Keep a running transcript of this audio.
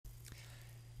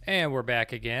And we're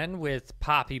back again with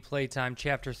Poppy Playtime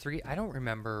Chapter 3. I don't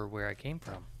remember where I came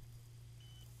from.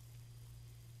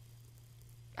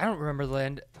 I don't remember the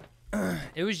end.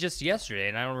 It was just yesterday,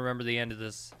 and I don't remember the end of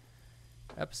this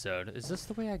episode. Is this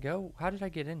the way I go? How did I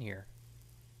get in here?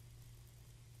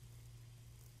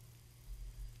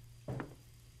 I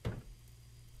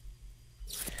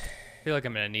feel like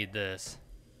I'm going to need this.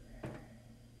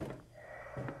 Am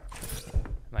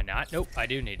I not? Nope, I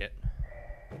do need it.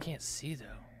 I can't see, though.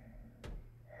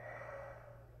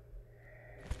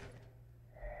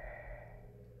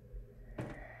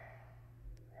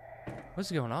 What's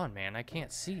going on, man? I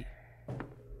can't see.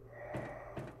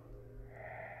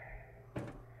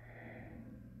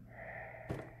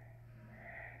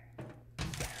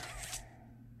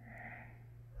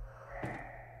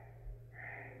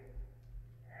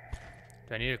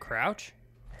 Do I need a crouch?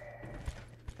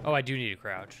 Oh, I do need a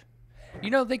crouch. You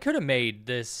know, they could have made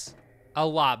this a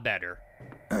lot better.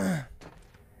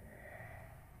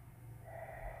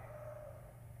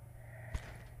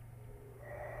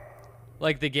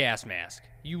 Like the gas mask.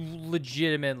 You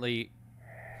legitimately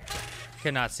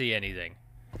cannot see anything.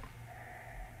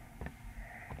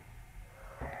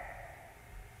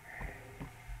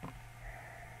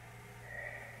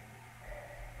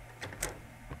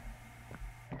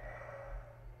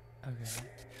 Okay.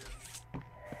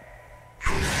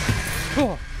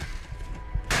 Oh.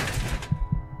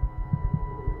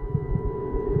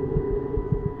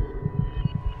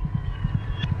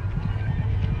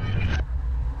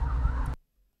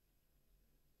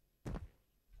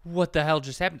 What the hell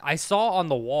just happened? I saw on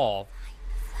the wall.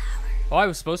 Oh, I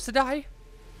was supposed to die?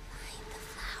 Find the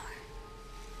flower.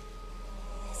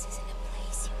 This isn't a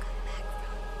place you come back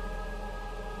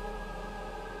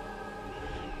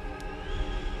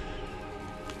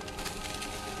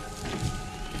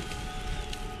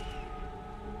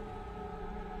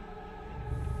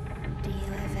from. Do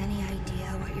you have any idea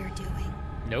what you're doing?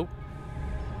 Nope.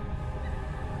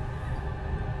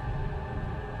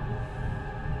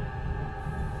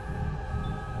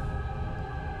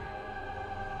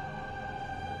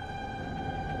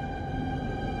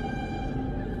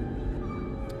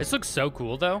 This looks so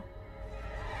cool, though.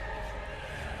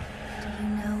 Do you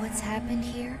know what's happened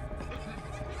here?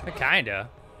 Kinda.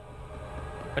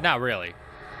 But not really.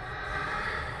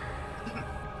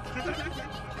 Do you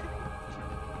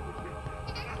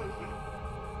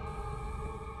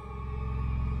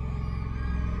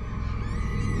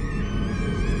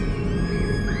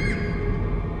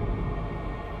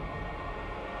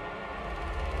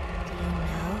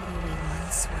know who we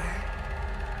once were?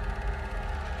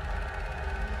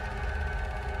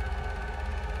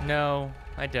 No,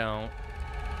 I don't.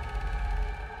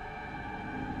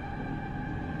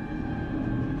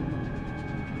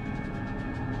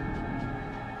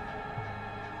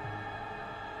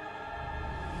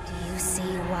 Do you see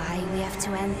why we have to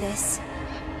end this?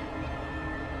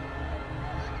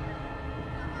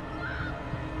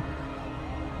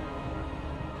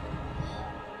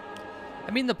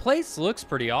 I mean, the place looks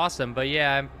pretty awesome, but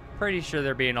yeah, I'm pretty sure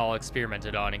they're being all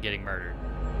experimented on and getting murdered.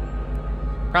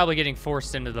 Probably getting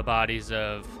forced into the bodies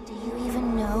of Do you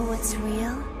even know what's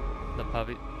real? the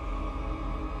puppy.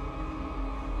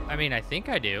 I mean, I think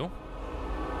I do.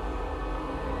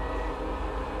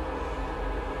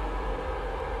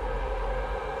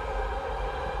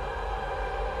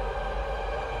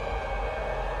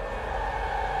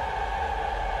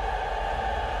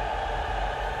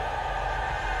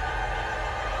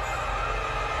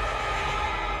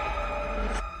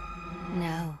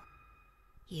 No,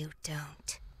 you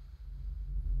don't.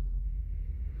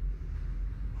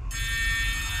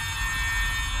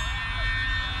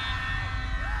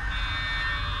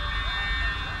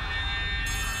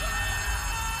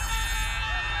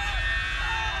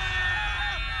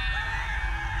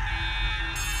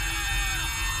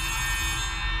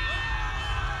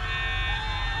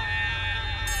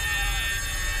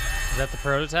 Is that the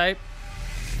prototype?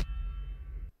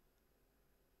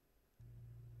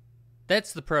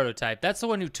 That's the prototype. That's the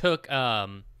one who took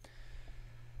the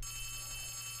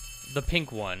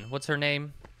pink one. What's her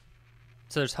name?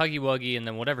 So there's Huggy Wuggy and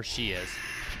then whatever she is.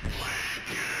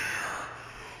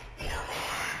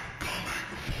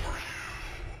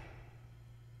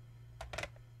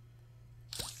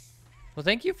 Well,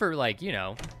 thank you for, like, you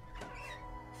know,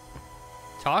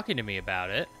 talking to me about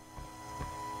it.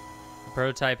 The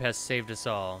prototype has saved us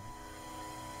all.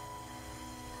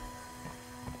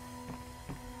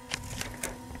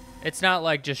 It's not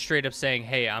like just straight up saying,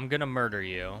 hey, I'm gonna murder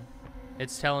you.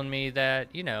 It's telling me that,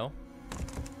 you know,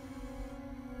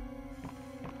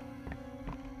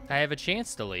 I have a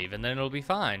chance to leave and then it'll be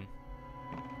fine.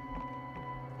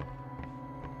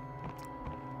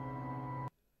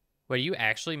 Wait, are you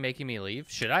actually making me leave?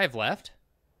 Should I have left?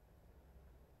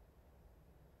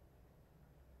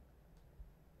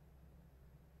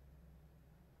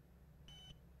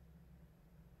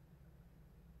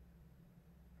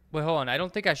 Wait, hold on. I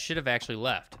don't think I should have actually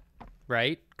left,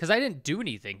 right? Because I didn't do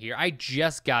anything here. I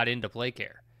just got into play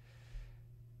care.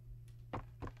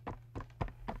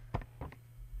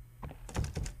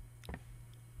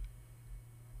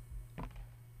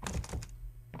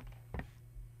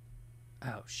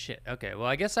 Oh, shit. Okay, well,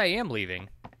 I guess I am leaving.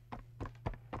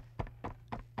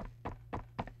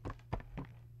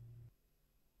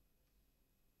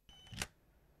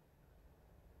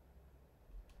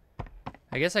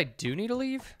 I guess I do need to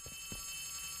leave?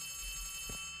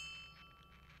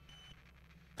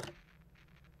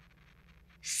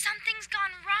 Something's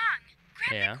gone wrong.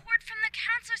 Grab Yeah. the cord from the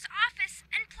counselor's office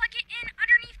and plug it in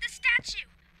underneath the statue.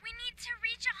 We need to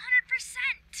reach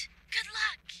 100%. Good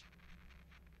luck.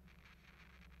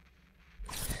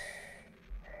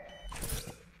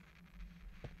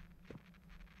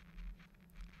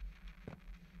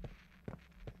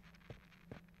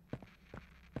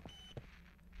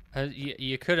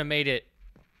 You could have made it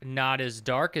not as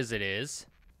dark as it is.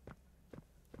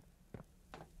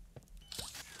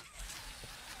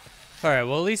 Alright,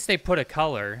 well, at least they put a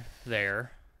color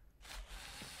there.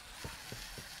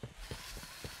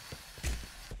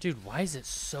 Dude, why is it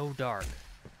so dark?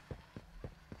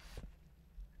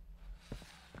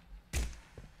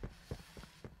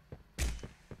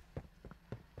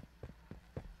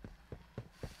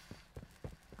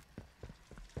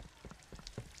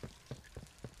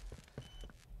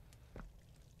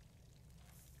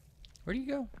 Where do you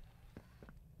go?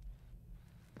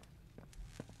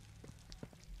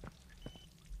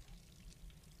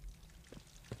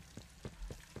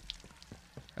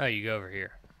 Oh, you go over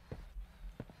here.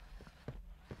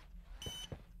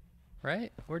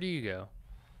 Right? Where do you go?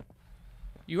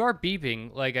 You are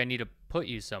beeping like I need to put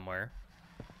you somewhere.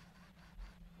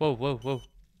 Whoa, whoa, whoa.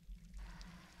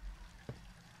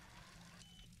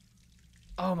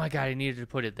 Oh my god, I needed to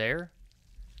put it there?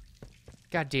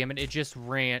 God damn it, it just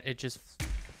ran, it just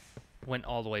went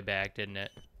all the way back, didn't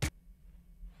it?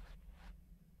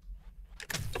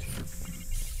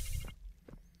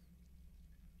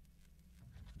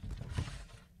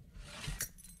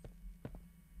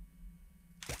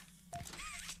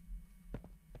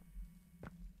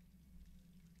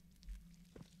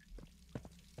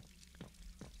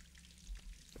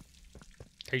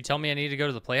 Are you telling me I need to go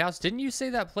to the playhouse? Didn't you say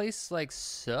that place, like,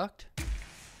 sucked?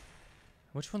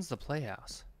 Which one's the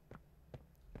playhouse?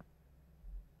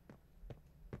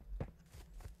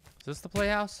 Is this the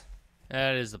playhouse?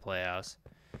 That is the playhouse.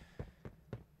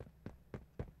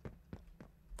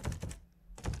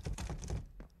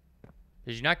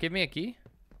 Did you not give me a key?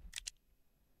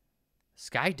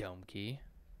 Sky Dome key?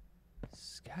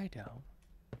 Sky Dome?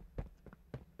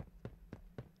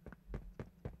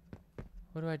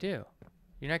 What do I do?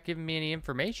 You're not giving me any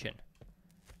information.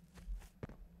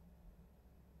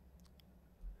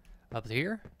 Up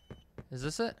here? Is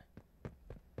this it?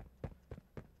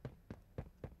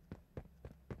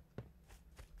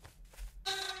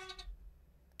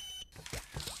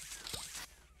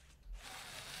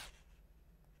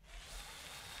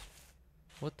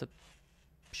 What the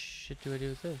shit do I do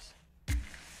with this?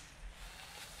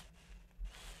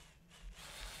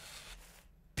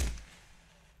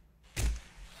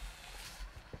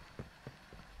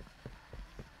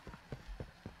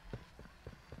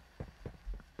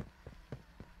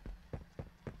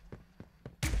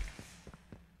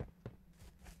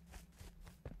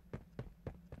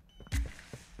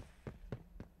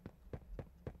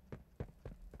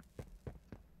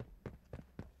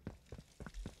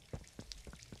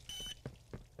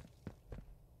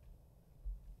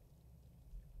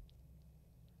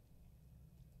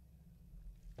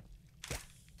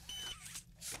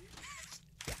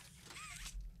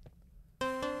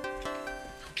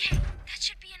 Okay, that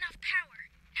should be enough power.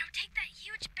 Now take that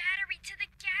huge battery to the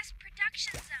gas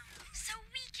production zone so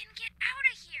we can get out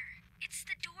of here. It's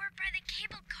the door by the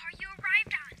cable car you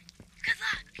arrived on. Good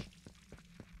luck.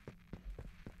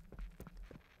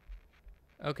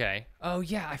 Okay. Oh,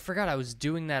 yeah, I forgot I was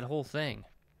doing that whole thing.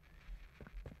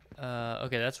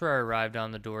 Okay, that's where I arrived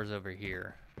on. The doors over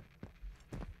here.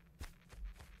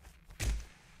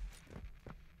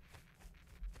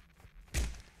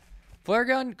 Flare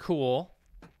gun, cool.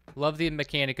 Love the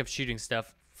mechanic of shooting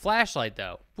stuff. Flashlight,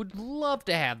 though. Would love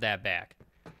to have that back.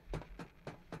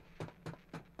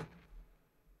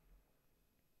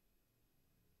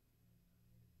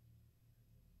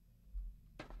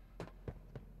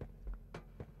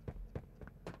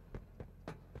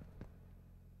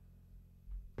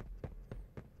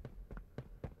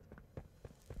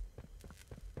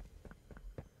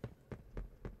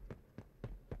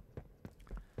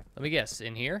 Let me guess.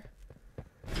 In here?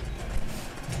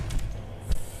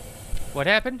 What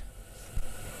happened?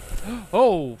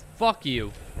 Oh, fuck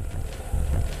you.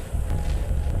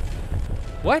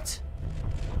 What?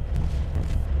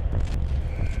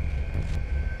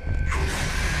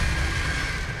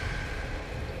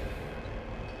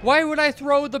 Why would I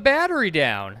throw the battery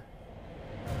down?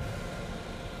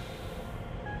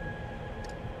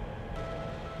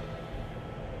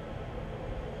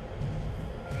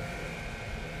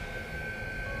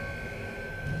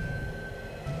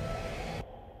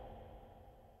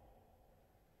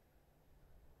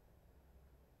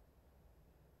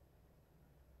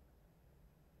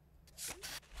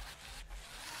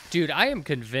 Dude, I am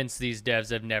convinced these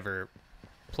devs have never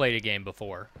played a game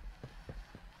before.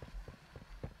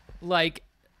 Like,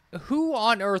 who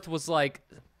on earth was, like,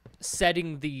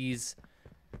 setting these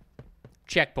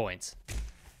checkpoints?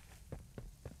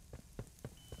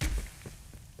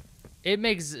 It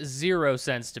makes zero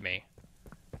sense to me.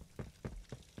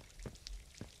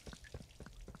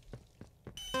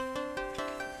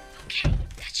 Okay,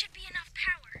 that should be enough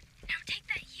power. Now take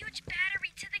that huge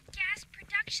battery to the gas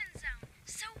production zone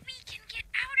so we can get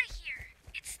out of here.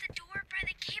 It's the door by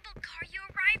the cable car you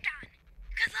arrived on.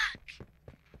 Good luck.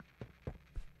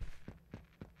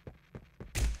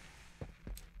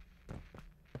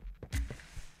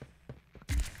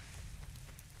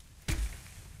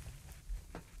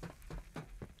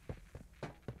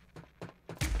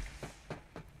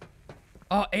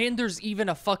 Oh, and there's even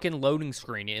a fucking loading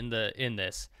screen in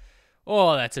this.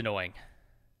 Oh, that's annoying.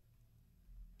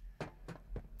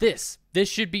 This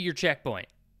should be your checkpoint.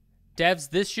 Devs,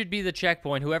 this should be the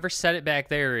checkpoint. Whoever set it back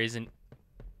there isn't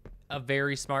a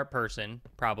very smart person,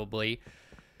 probably.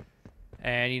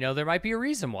 And, you know, there might be a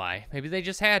reason why. Maybe they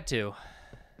just had to.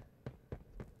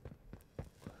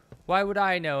 Why would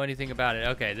I know anything about it?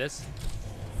 Okay, this...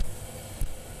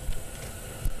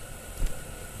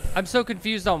 I'm so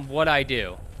confused on what I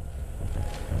do.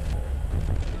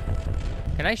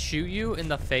 Can I shoot you in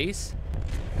the face?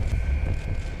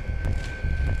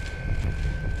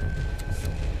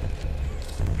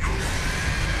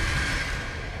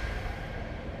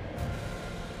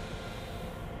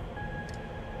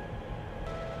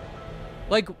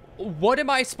 Like, what am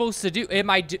I supposed to do?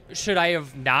 Should I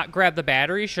have not grabbed the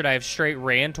battery? Should I have straight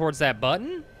ran towards that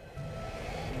button?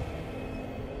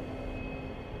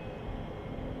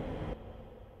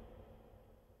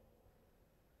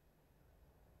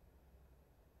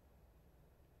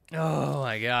 Oh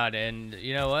my god, and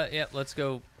you know what? Yep, let's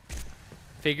go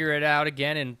figure it out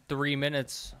again in 3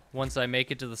 minutes once I make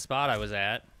it to the spot I was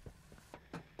at.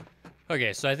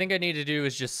 Okay, so I think I need to do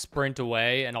is just sprint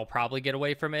away, and I'll probably get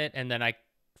away from it, and then I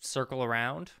circle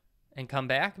around and come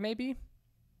back, maybe?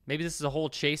 Maybe this is a whole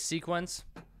chase sequence?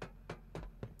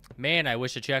 Man, I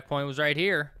wish a checkpoint was right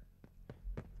here.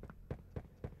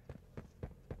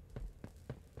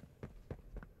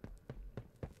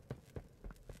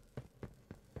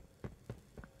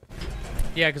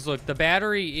 Yeah, because look, the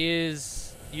battery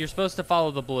is... You're supposed to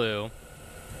follow the blue.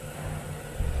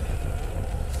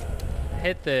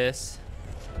 Hit this.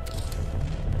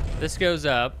 This goes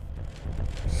up.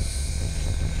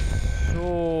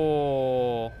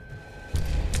 Oh.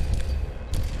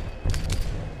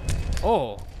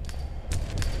 Oh.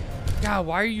 God,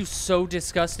 why are you so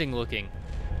disgusting looking?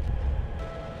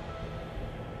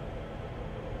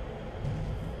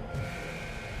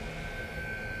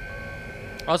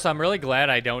 Also, I'm really glad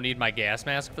I don't need my gas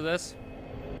mask for this.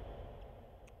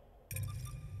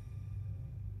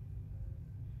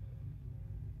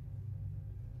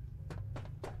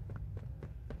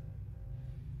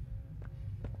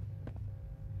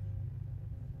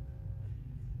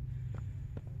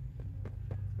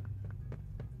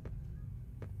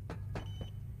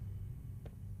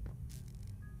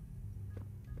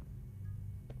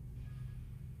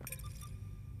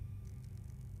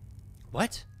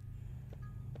 What?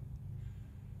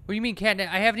 What do you mean, CATNAP?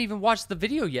 I haven't even watched the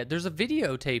video yet. There's a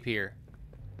videotape here.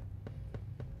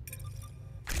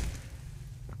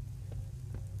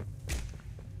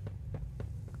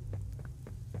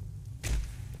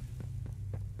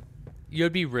 It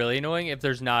would be really annoying if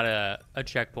there's not a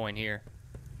checkpoint here.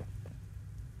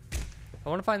 I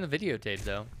want to find the videotape,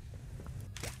 though.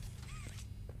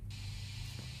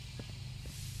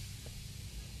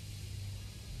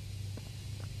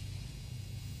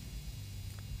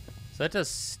 So that does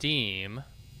steam.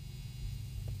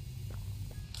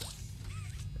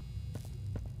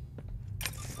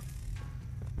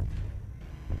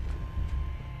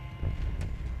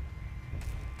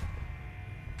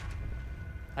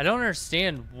 I don't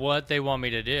understand what they want me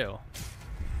to do.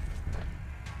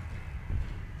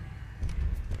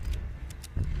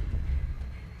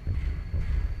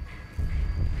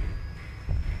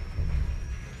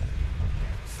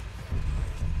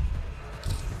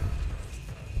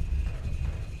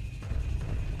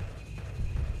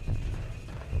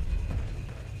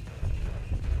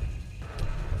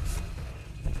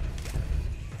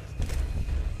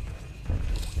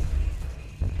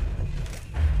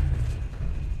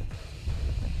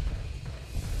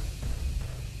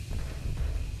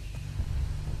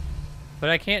 But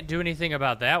I can't do anything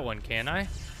about that one, can I?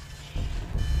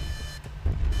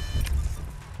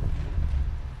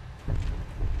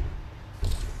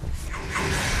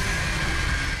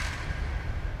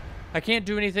 I can't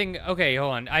do anything. Okay,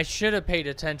 hold on. I should have paid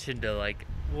attention to, like,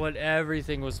 what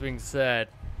everything was being said.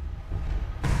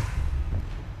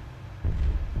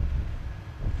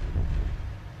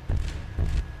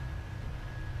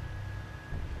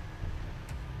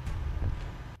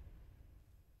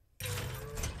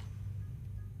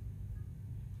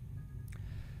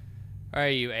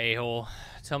 Alright, you a-hole.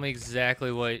 Tell me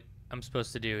exactly what I'm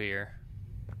supposed to do here.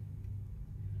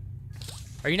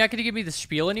 Are you not going to give me the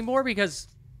spiel anymore because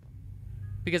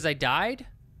I died?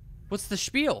 What's the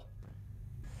spiel?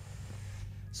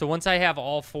 So once I have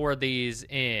all 4 of these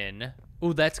in...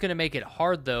 Ooh, that's going to make it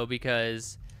hard, though,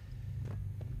 because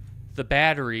the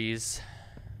batteries...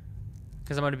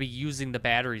 Because I'm going to be using the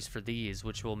batteries for these,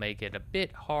 which will make it a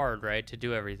bit hard, right, to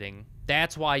do everything.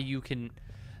 That's why you can...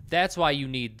 That's why you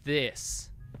need this.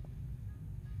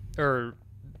 Or...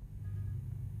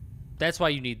 That's why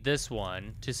you need this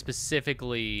one to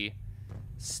specifically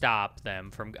stop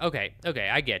them from... Okay,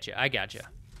 I get you. I got you.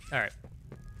 All right.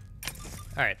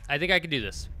 All right, I think I can do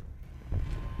this.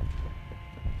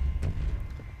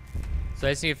 So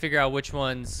I just need to figure out which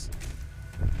ones...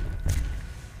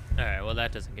 All right, well,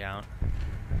 that doesn't count.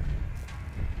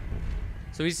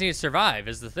 So we just need to survive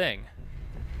is the thing.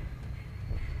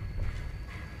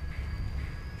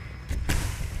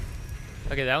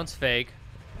 Okay, that one's fake.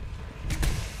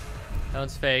 That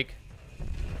one's fake.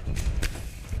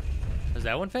 Is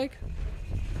that one fake?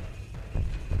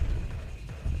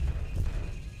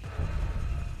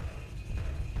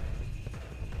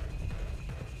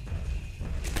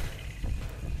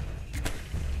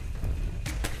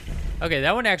 Okay,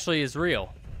 that one actually is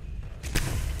real.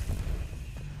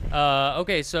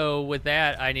 Okay, so with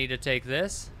that, I need to take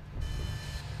this.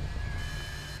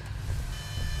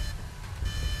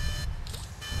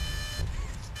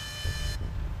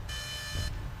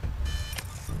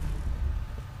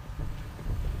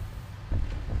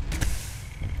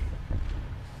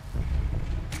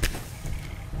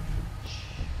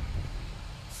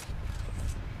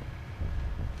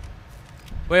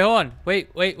 Wait, hold on.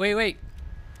 Wait.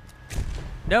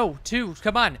 No, 2,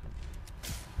 come on.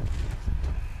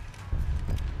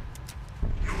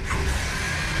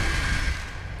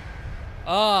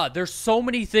 There's so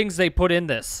many things they put in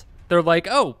this. They're like,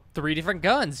 oh, 3 different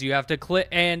guns. You have to click,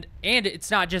 and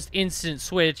it's not just instant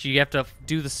switch. You have to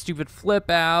do the stupid flip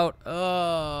out.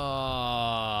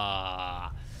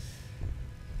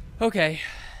 Okay.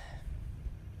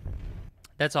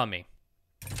 That's on me.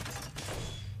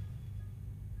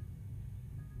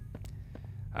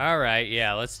 All right,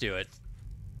 yeah, let's do it.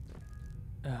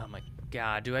 Oh my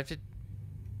god, do I have to...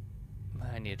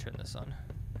 I need to turn this on.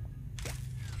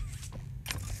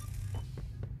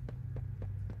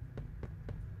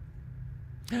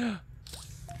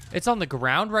 It's on the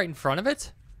ground right in front of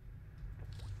it?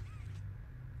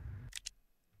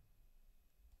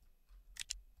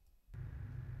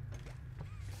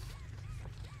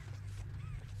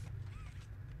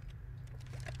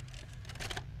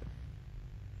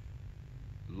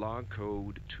 Log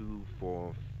code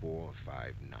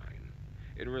 24459.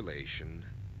 In relation,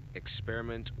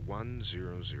 experiment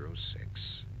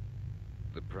 1006.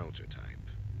 The prototype.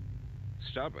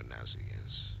 Stubborn as he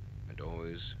is, and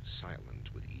always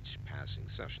silent with each passing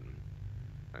session,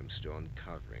 I'm still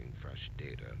uncovering fresh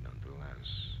data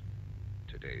nonetheless.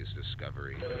 Today's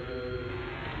discovery...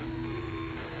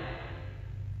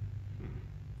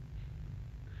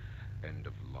 End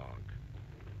of log.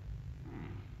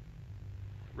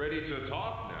 Ready to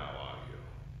talk now, are you?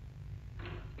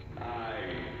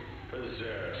 I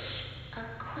possess A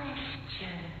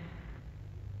question.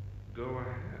 Go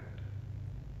ahead.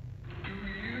 Do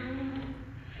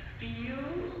you feel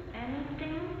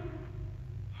anything?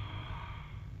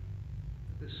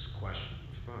 This question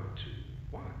referred to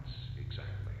what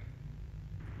exactly?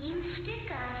 You stick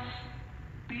us,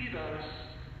 beat us,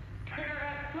 tear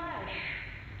at flesh.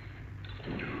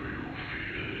 Do you feel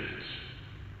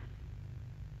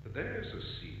it? There's a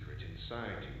secret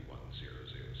inside you,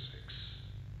 1006.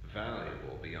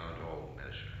 Valuable beyond all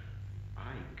measure.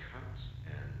 I cut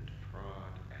and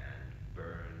prod and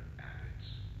burn at it,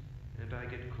 and I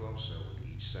get closer with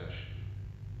each session.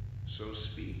 So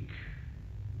speak,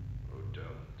 or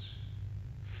don't.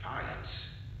 Fight,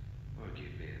 or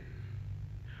give in.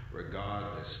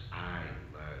 Regardless, I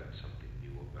learn something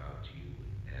new about you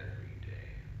every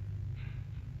day.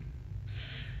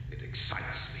 It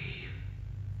excites me.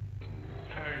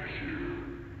 Thank you.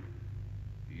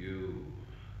 You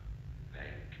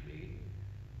thank me?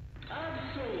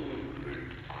 Absolutely.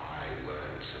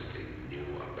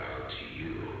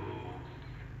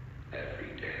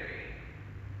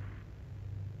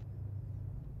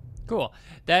 Cool.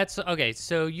 That's okay.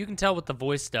 So you can tell with the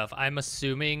voice stuff. I'm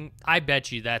assuming. I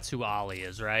bet you that's who Ollie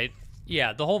is, right?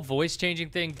 Yeah. The whole voice changing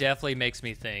thing definitely makes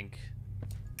me think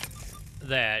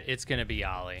that it's gonna be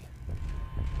Ollie.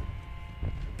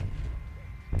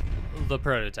 The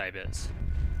prototype is.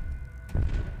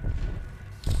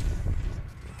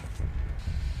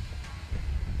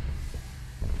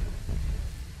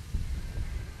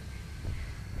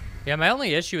 Yeah, my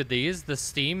only issue with these, the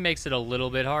steam makes it a little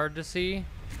bit hard to see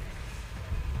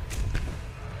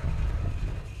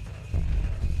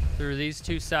through these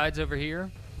two sides over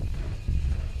here.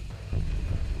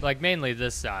 Like, mainly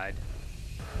this side.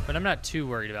 But I'm not too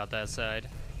worried about that side.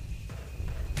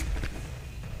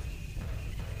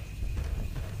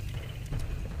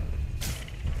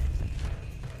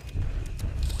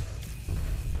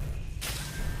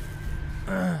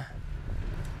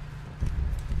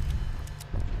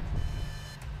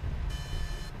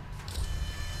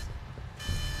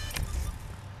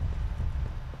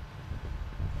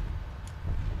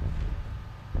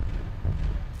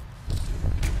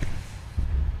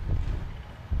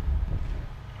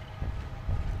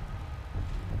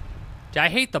 I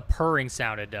hate the purring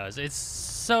sound it does. It's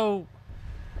so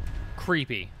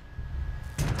creepy.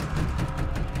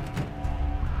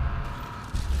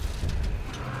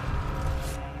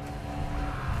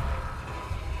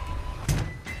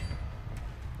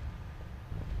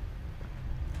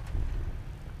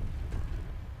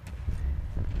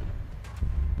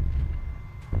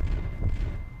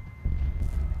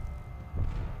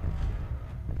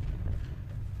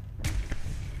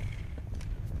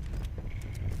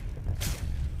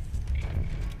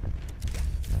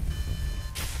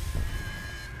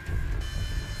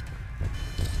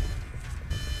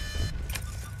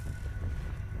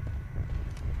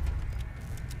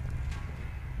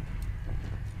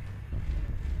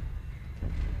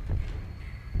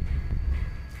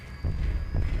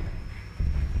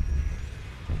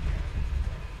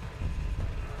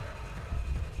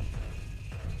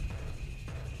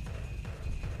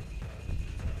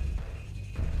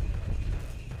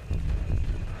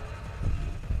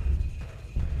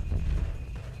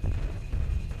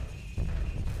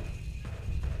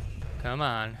 Come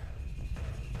on.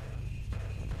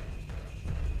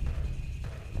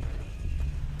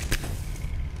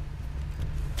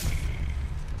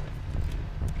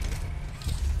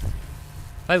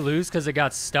 If I lose because it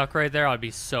got stuck right there, I'd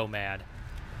be so mad.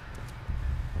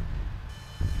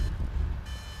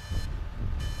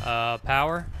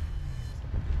 Power.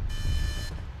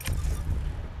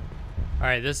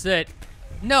 Alright, this is it.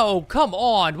 No, come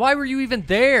on. Why were you even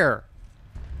there?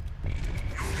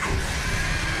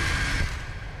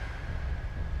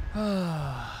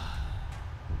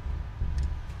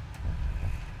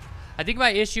 I think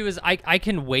my issue is I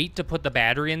can wait to put the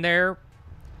battery in there.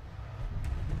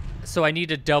 So I need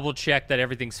to double check that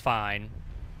everything's fine.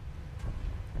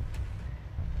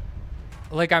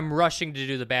 Like, I'm rushing to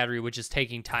do the battery, which is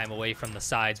taking time away from the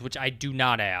sides, which I do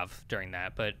not have during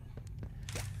that, but...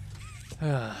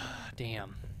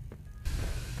 damn.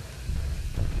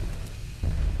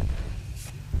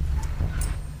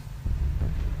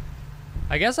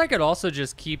 I guess I could also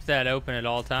just keep that open at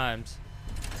all times.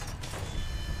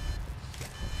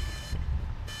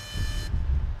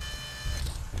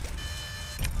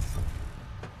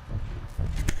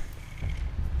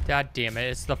 God damn it,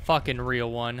 it's the fucking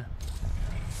real one.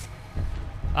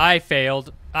 I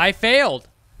failed. I failed!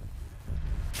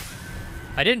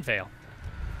 I didn't fail.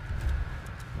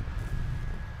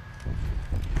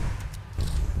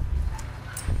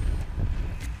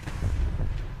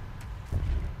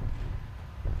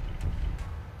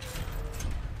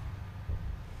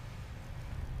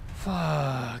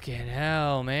 Fucking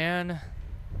hell, man.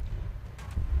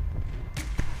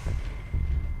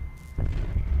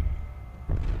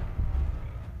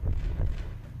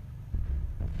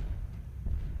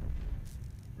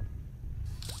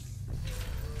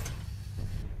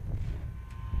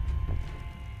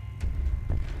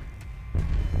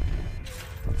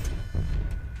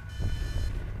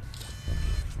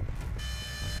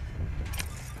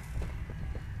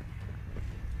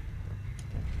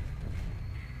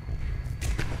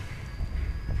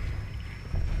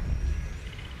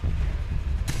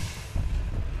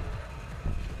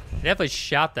 I definitely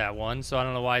shot that one, so I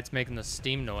don't know why it's making the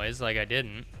steam noise like I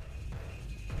didn't.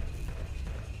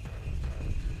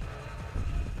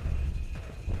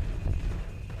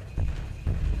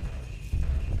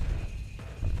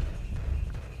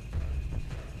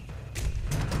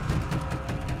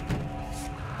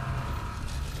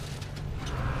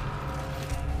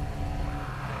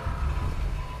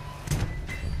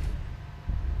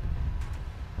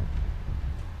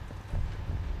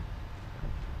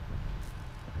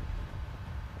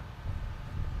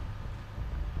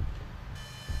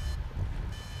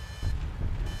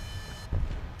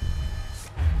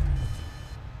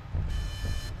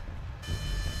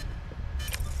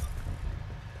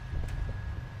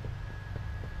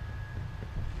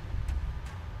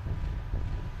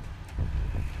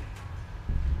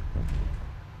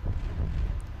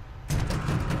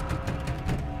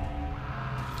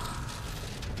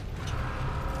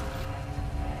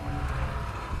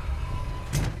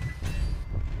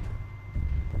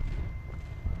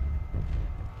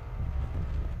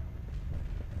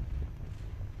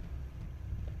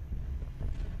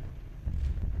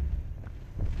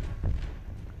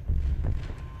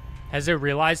 Has it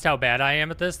realized how bad I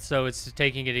am at this, so it's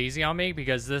taking it easy on me?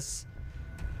 Because this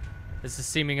is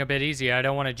seeming a bit easy. I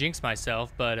don't want to jinx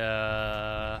myself,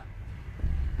 but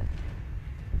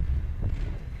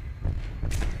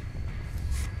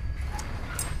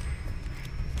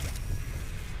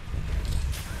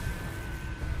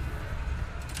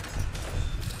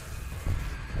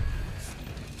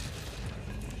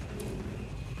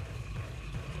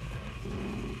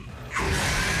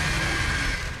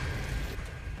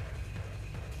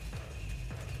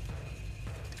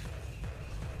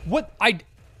what?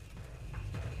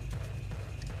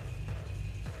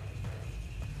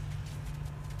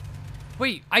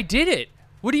 Wait, I did it!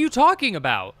 What are you talking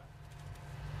about?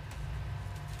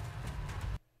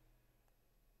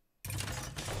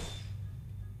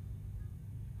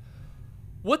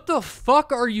 What the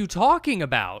fuck are you talking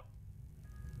about?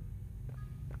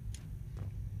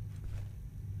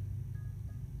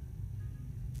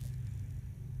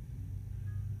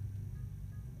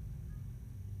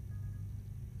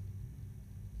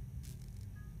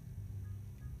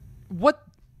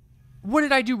 What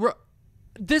did I do?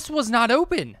 This was not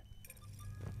open.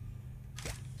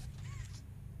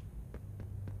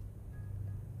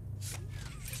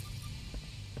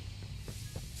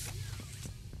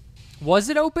 Was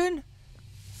it open?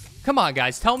 Come on,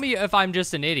 guys. Tell me if I'm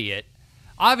just an idiot.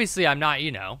 Obviously, I'm not,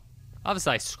 you know.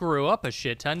 Obviously, I screw up a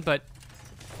shit ton, but...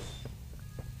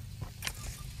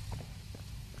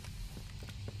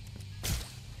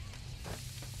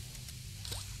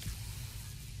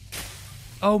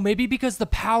 Oh, maybe because the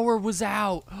power was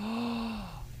out.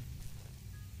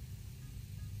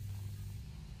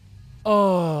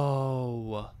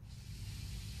 Oh.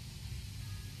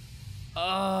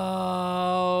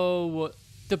 Oh.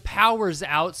 The power's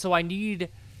out, so I need...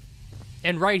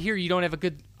 And right here, you don't have a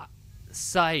good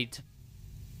sight.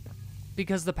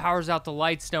 Because the power's out, the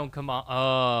lights don't come on.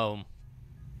 Oh.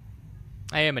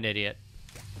 I am an idiot.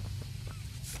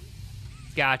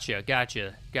 Gotcha,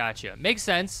 gotcha, gotcha. Makes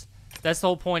sense. That's the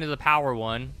whole point of the power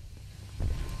one.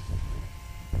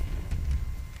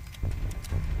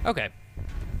 Okay.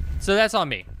 So that's on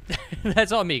me.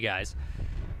 That's on me, guys.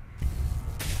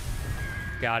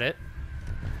 Got it.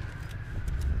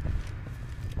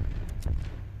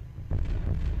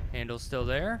 Handle's still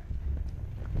there.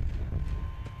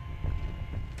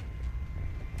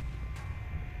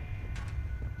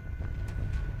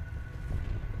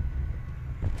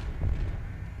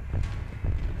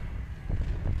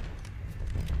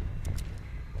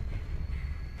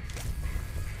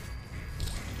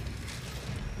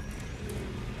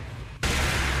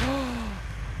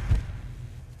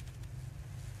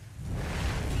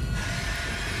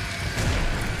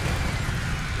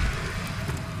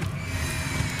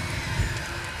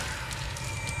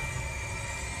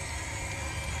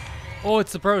 Oh,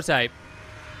 it's the prototype.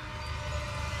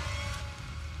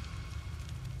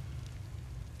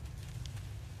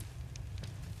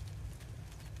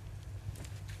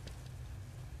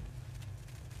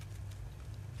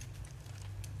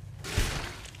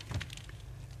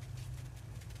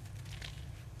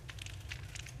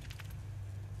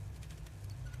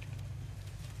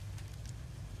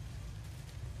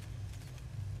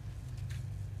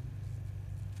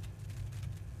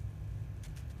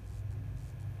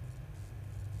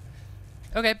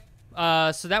 Okay,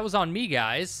 so that was on me,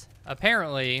 guys.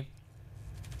 Apparently,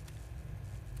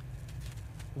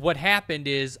 what happened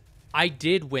is I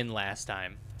did win last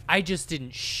time. I just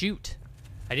didn't shoot.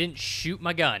 I didn't shoot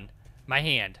my gun, my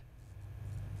hand.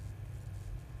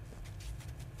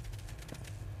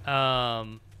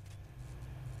 And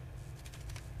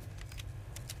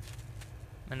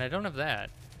I don't have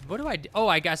that. What do I do? Oh,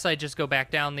 I guess I just go back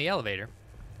down the elevator,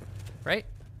 right?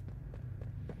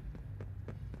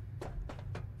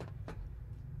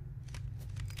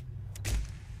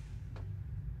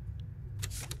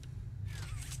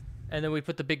 And then we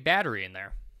put the big battery in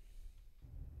there.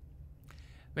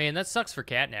 Man, that sucks for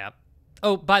CATNAP.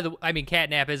 Oh, by the way, I mean,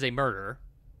 CATNAP is a murderer.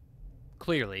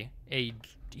 Clearly. A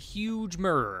huge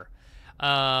murderer.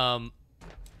 But,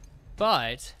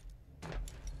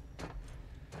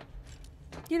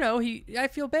 you know, I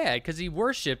feel bad because he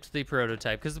worshipped the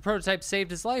prototype because the prototype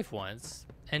saved his life once.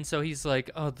 And so he's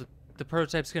like, oh, the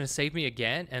prototype's going to save me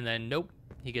again? And then, nope,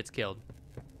 he gets killed.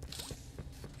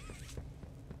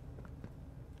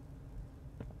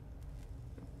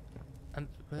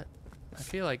 I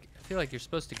feel like you're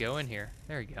supposed to go in here.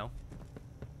 There you go.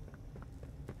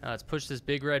 Now let's push this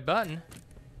big red button.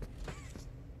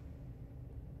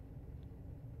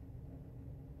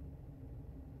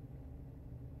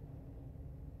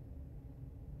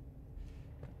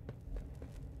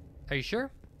 Are you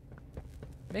sure?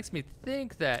 Makes me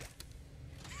think that...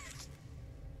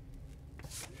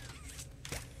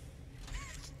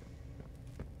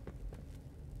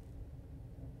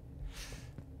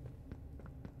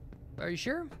 Are you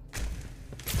sure?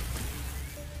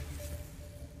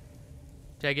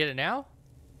 Did I get it now?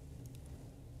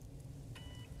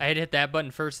 I had to hit that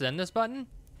button first, then this button?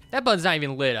 That button's not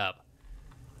even lit up.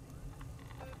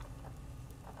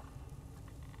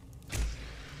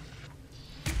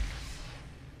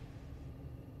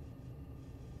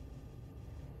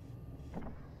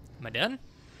 Am I done?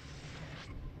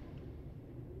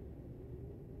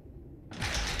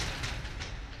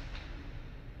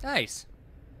 Nice.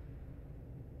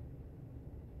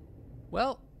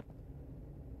 Well.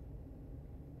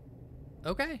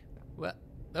 Okay. Well,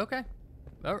 okay.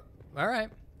 All right.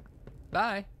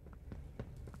 Bye.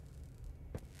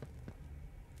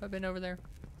 Have I been over there?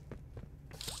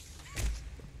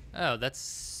 Oh, that's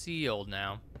sealed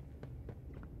now.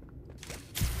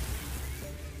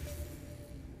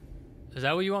 Is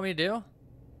that what you want me to do?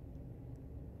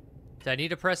 Do I need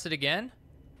to press it again?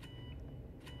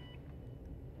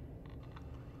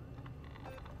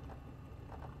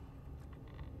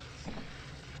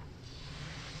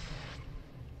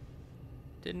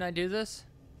 Didn't I do this?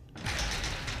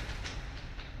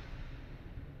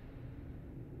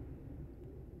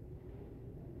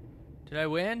 Did I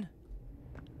win?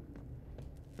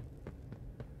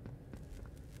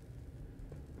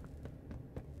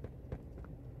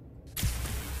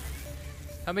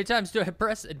 How many times do I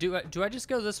press? Do I just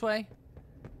go this way?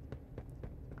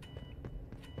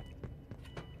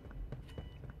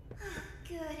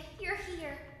 Good, you're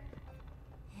here.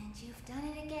 And you've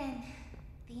done it again.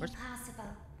 The impossible.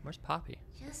 Where's Poppy?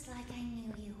 Just like I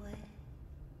knew you would.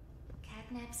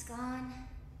 CATNAP's gone.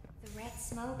 The red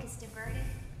smoke is diverted.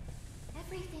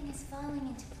 Everything is falling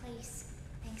into place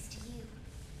thanks to you.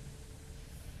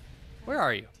 Where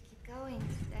are you? To keep going,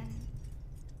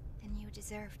 then you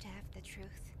deserve to have the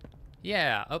truth.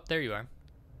 Yeah. Oh, there you are.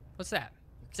 What's that?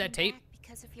 Is that tape?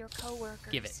 Because of your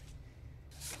coworkers. Give it.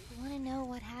 You want to know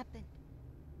what happened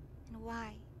and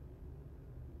why.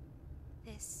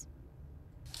 This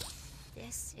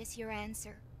is your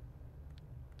answer.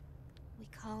 We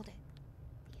called it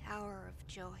the hour of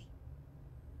joy.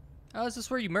 Oh, is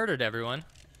this where you murdered everyone?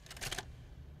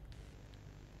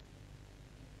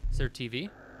 Is there a TV?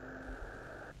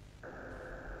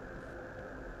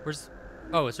 Where's...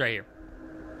 Oh, it's right here.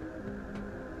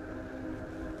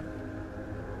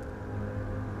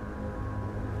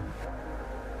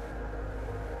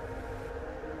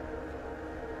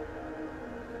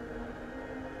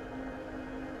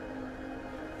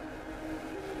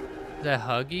 Is that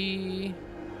Huggy?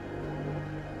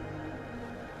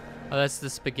 Oh, that's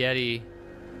the spaghetti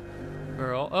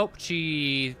girl. Oh,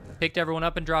 she picked everyone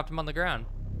up and dropped them on the ground.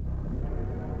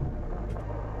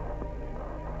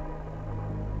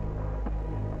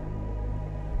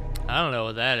 I don't know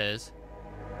what that is.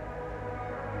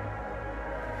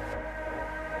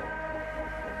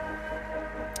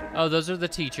 Oh, those are the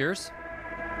teachers.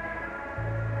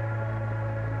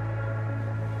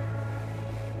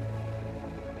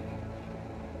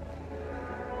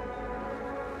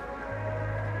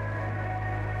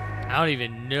 I don't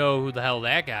even know who the hell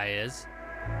that guy is.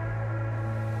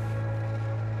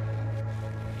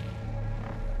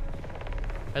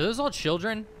 Are those all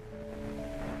children?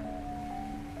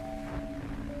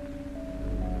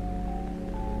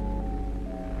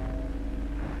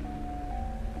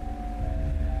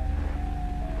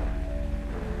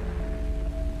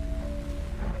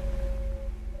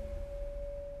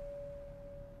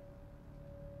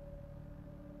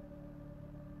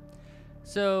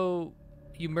 So...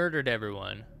 you murdered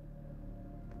everyone.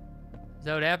 Is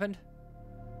that what happened?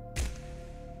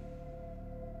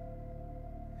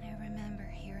 I remember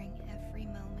hearing every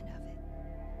moment of it.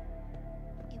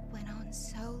 It went on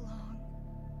so long,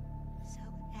 so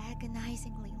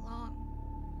agonizingly long.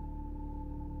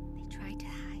 They tried to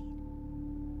hide,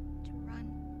 to run,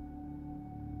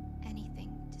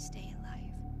 anything to stay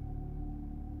alive.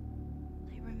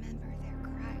 I remember their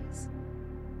cries.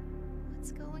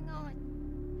 What's going on?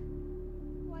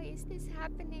 Why is this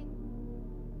happening?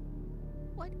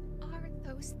 What are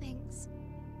those things?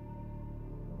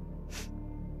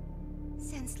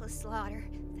 Senseless slaughter,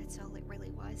 that's all it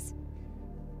really was.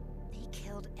 They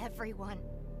killed everyone.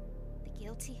 The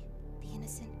guilty, the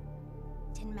innocent,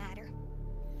 didn't matter.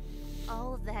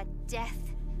 All of that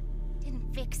death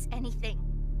didn't fix anything.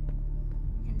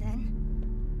 And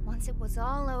then, once it was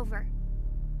all over,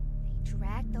 they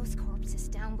dragged those corpses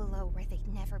down below where they'd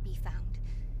never be found.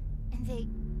 And they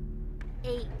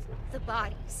ate the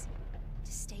bodies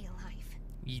to stay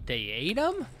alive. They ate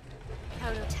them?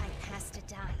 Prototype has to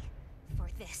die for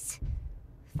this.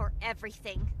 For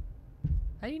everything.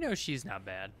 How do you know she's not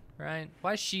bad, right?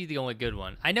 Why is she the only good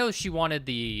one? I know she wanted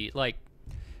the, like,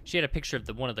 She had a picture of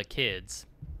one of the kids.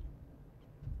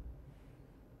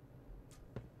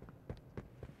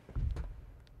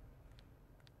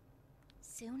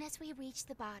 Soon as we reach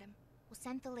the bottom, we'll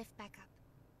send the lift back up.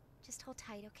 Just hold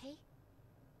tight, okay?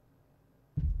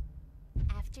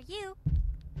 After you.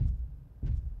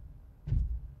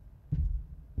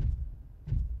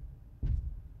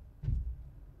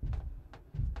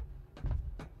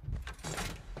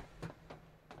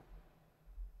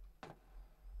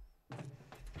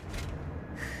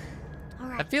 All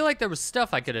right. I feel like there was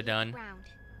stuff I could have done. Round.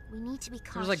 We need to be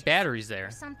cautious. There was like batteries there.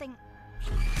 Or something.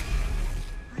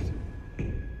 What?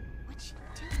 What's she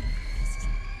doing? This is...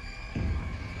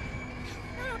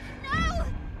 No! No!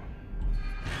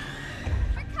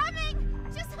 We're coming!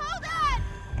 Just hold on!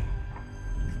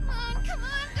 Come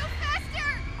on, go faster!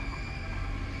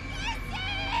 Easy!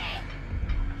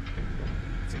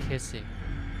 It's kissing.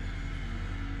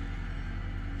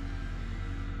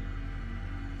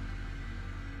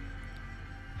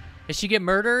 Did she get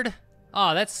murdered?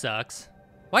 Oh, that sucks.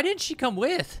 Why didn't she come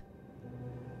with?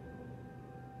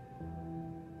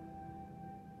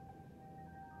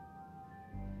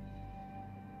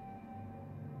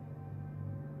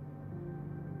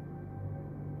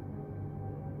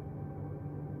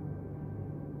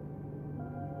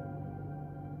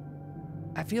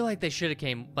 I feel like they should have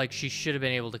came, like she should have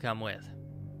been able to come with.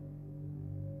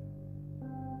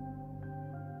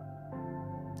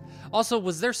 Also,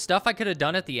 was there stuff I could have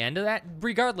done at the end of that?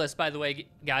 Regardless, by the way,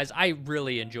 guys, I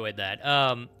really enjoyed that.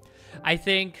 I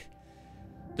think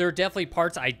there are definitely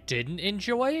parts I didn't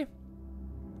enjoy.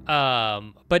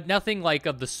 But nothing like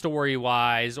of the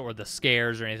story-wise or the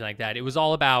scares or anything like that. It was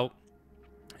all about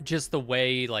just the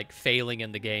way, like, failing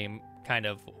in the game kind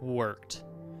of worked.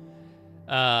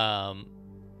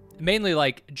 Mainly,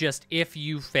 like, just if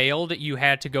you failed, you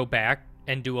had to go back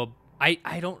and do a...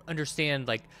 I don't understand,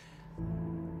 like...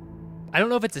 I don't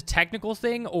know if it's a technical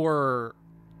thing or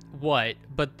what,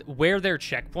 but where their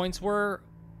checkpoints were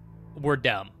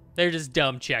dumb. They're just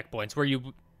dumb checkpoints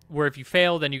where if you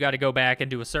fail, then you got to go back and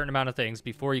do a certain amount of things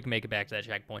before you can make it back to that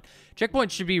checkpoint.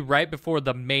 Checkpoint should be right before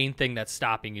the main thing that's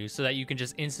stopping you so that you can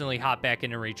just instantly hop back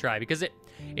in and retry, because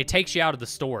it takes you out of the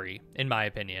story, in my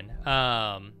opinion.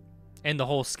 And the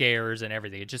whole scares and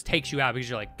everything. It just takes you out because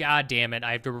you're like, God damn it,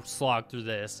 I have to slog through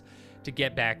this to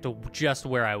get back to just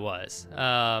where I was.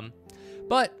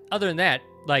 But other than that,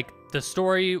 like, the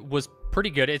story was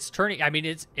pretty good. It's turning, I mean,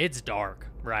 it's dark,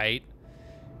 right?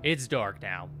 It's dark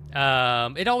now.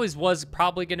 It always was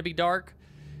probably going to be dark,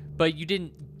 but you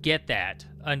didn't get that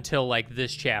until, like,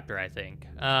 this chapter, I think.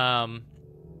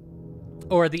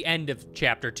 Or the end of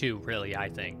chapter 2, really, I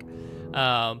think.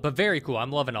 But very cool.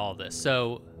 I'm loving all of this.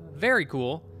 So, very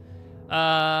cool.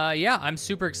 Yeah, I'm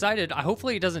super excited.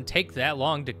 Hopefully it doesn't take that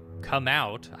long to come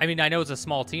out. I mean, I know it's a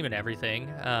small team and everything.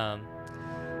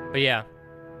 But yeah,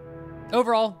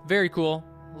 overall, very cool.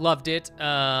 Loved it.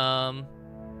 Yeah.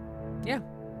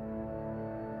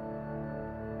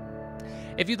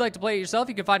 If you'd like to play it yourself,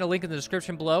 you can find a link in the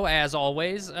description below, as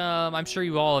always. I'm sure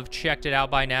you all have checked it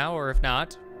out by now, or if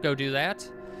not, go do that.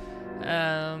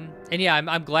 And yeah,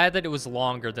 I'm glad that it was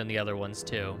longer than the other ones,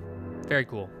 too. Very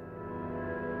cool.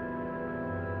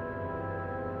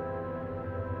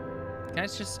 Can I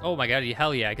just... Oh my god,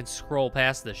 hell yeah, I can scroll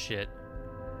past this shit.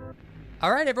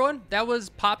 Alright, everyone, that was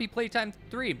Poppy Playtime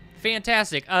 3.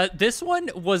 Fantastic. This one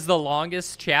was the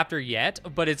longest chapter yet,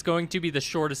 but it's going to be the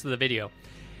shortest of the video.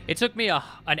 It took me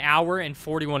an hour and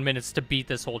 41 minutes to beat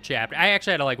this whole chapter. I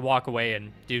actually had to, like, walk away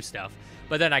and do stuff,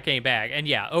 but then I came back. And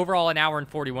yeah, overall, an hour and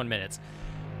 41 minutes.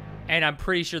 And I'm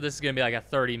pretty sure this is going to be like a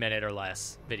 30-minute or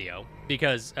less video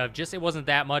because of just, it wasn't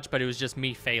that much, but it was just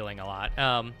me failing a lot.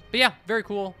 But yeah, very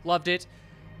cool. Loved it.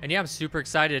 And yeah, I'm super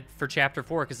excited for Chapter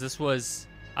 4 because this was...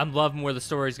 I'm loving where the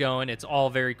story's going. It's all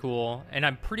very cool. And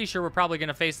I'm pretty sure we're probably going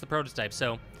to face the prototype.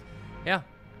 So, yeah.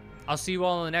 I'll see you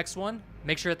all in the next one.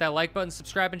 Make sure to hit that like button,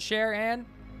 subscribe, and share, and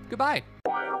goodbye.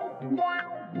 Wow.